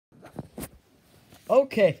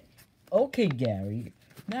Okay. Okay, Gary.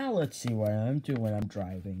 Now let's see what I'm doing when I'm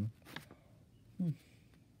driving.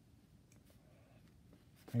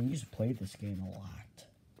 I used to play this game a lot.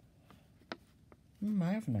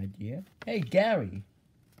 I have an idea. Hey, Gary.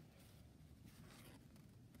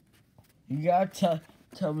 You gotta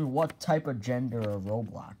tell me what type of gender of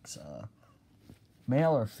Roblox.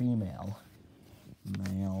 Male or female?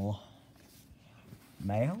 Male.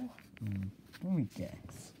 Male? Let me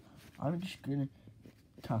guess. I'm just gonna...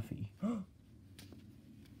 Tuffy.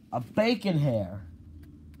 A bacon hair.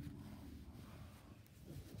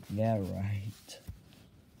 Yeah, right.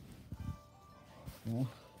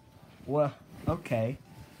 Well, okay.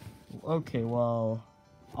 Okay, well,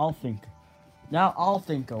 I'll think. Now I'll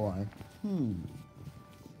think of one.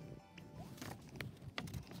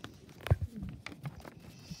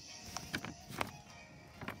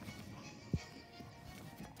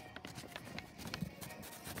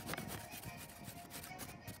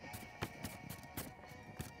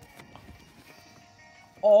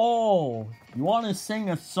 Oh, you want to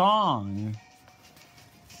sing a song?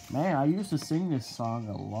 Man, I used to sing this song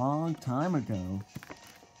a long time ago.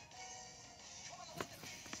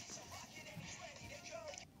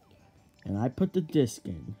 And I put the disc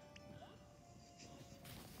in.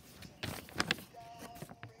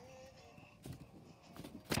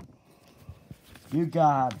 You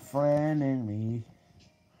got a friend in me.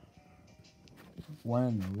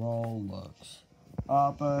 When the road looks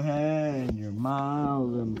up ahead and you're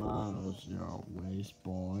miles and miles, your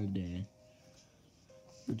wasteboard in.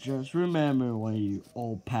 But just remember when your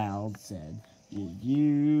old pal said,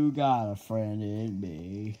 you got a friend in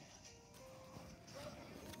me.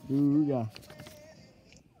 You got...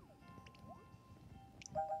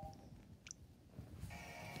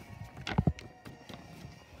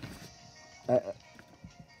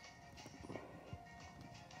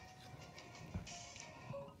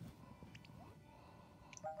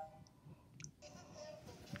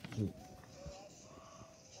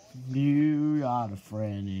 You got a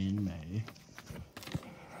friend in me.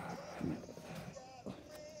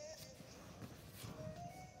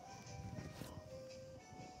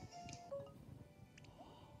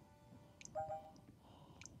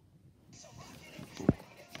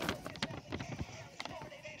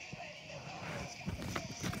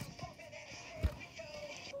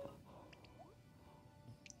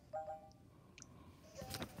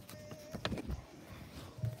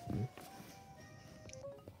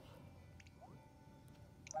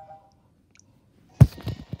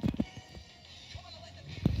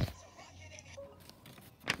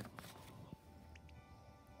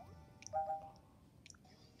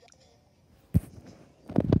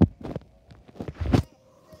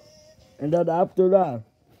 And then after that,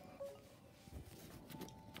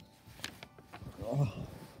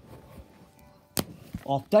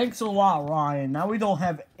 oh, thanks a lot, Ryan. Now we don't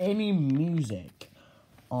have any music.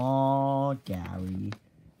 Oh, Gary.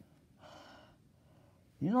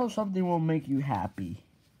 You know something will make you happy.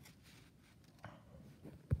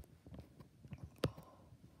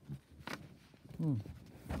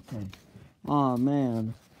 Okay. Oh,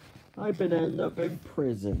 man. I could end up in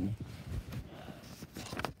prison.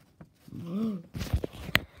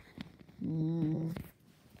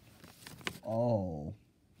 Oh,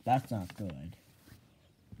 that's not good.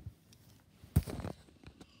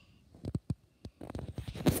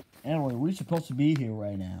 Anyway, we're supposed to be here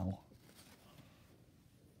right now.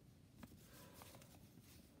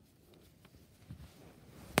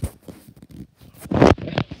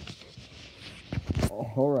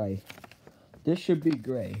 Oh, alright. This should be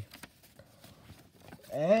great.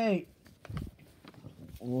 Hey!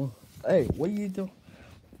 Hey, what are you doing?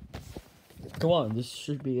 Come on, this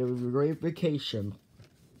should be a great vacation.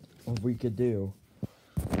 What we could do.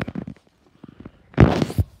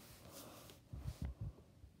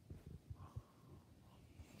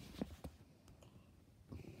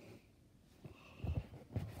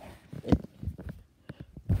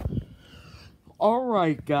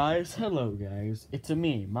 Alright guys, hello guys, it's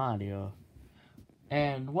me, Mario.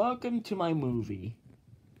 And welcome to my movie.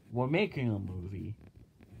 We're making a movie.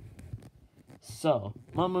 So,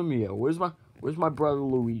 Mamma Mia, where's my brother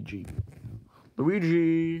Luigi?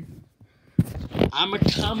 Luigi! I'm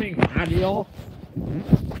coming, Mario!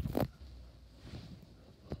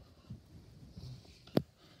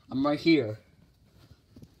 I'm right here.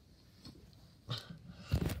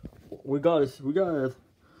 We gotta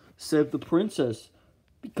save the princess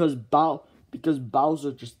because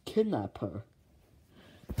Bowser just kidnapped her.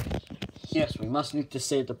 Yes, we must need to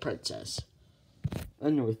save the princess.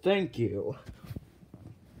 Anyway, thank you.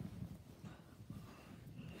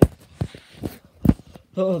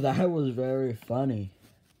 Oh, that was very funny.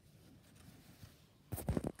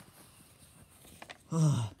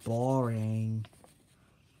 Boring.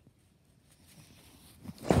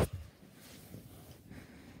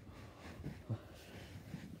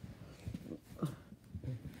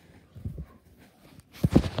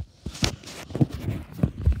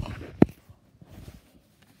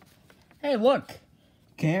 Hey, look,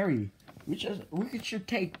 Gary. We should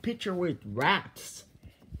take picture with rats.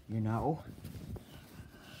 You know.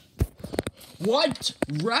 What?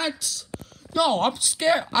 Rats? No, I'm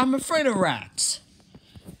scared. I'm afraid of rats.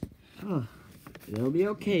 Huh. It'll be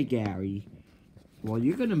okay, Gary. Well,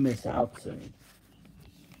 you're gonna miss out soon.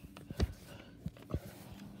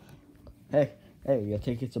 Hey, you're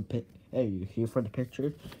taking some Hey, you here for the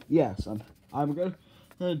picture? Yes, I'm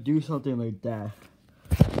gonna do something like that.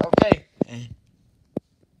 Okay.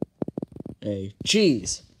 Hey,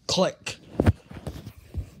 Cheese. Click.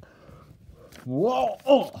 whoa!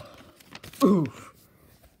 Oh, oof!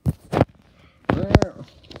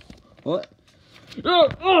 What?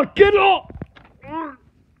 Oh, get off!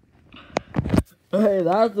 Hey,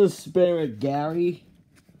 that's the spirit, Gary.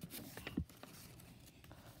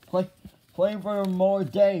 Play for more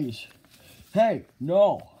days. Hey,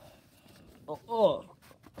 no.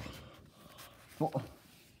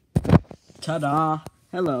 Ta-da!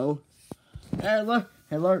 Hello. Hey, look!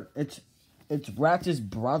 It's Rat's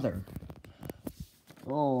brother.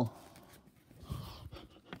 Oh.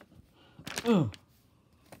 Ugh.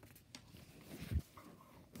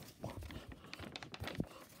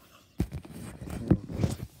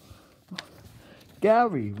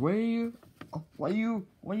 Gary, what are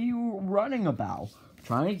you running about?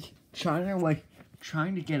 Trying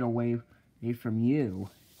to get away from you.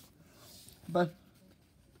 But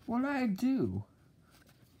what did I do?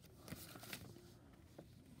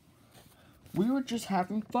 We were just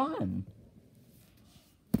having fun.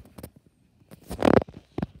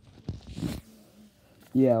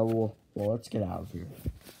 Yeah, well, let's get out of here.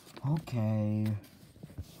 Okay.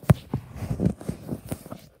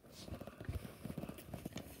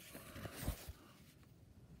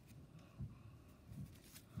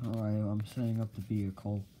 Alright, I'm setting up the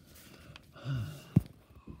vehicle.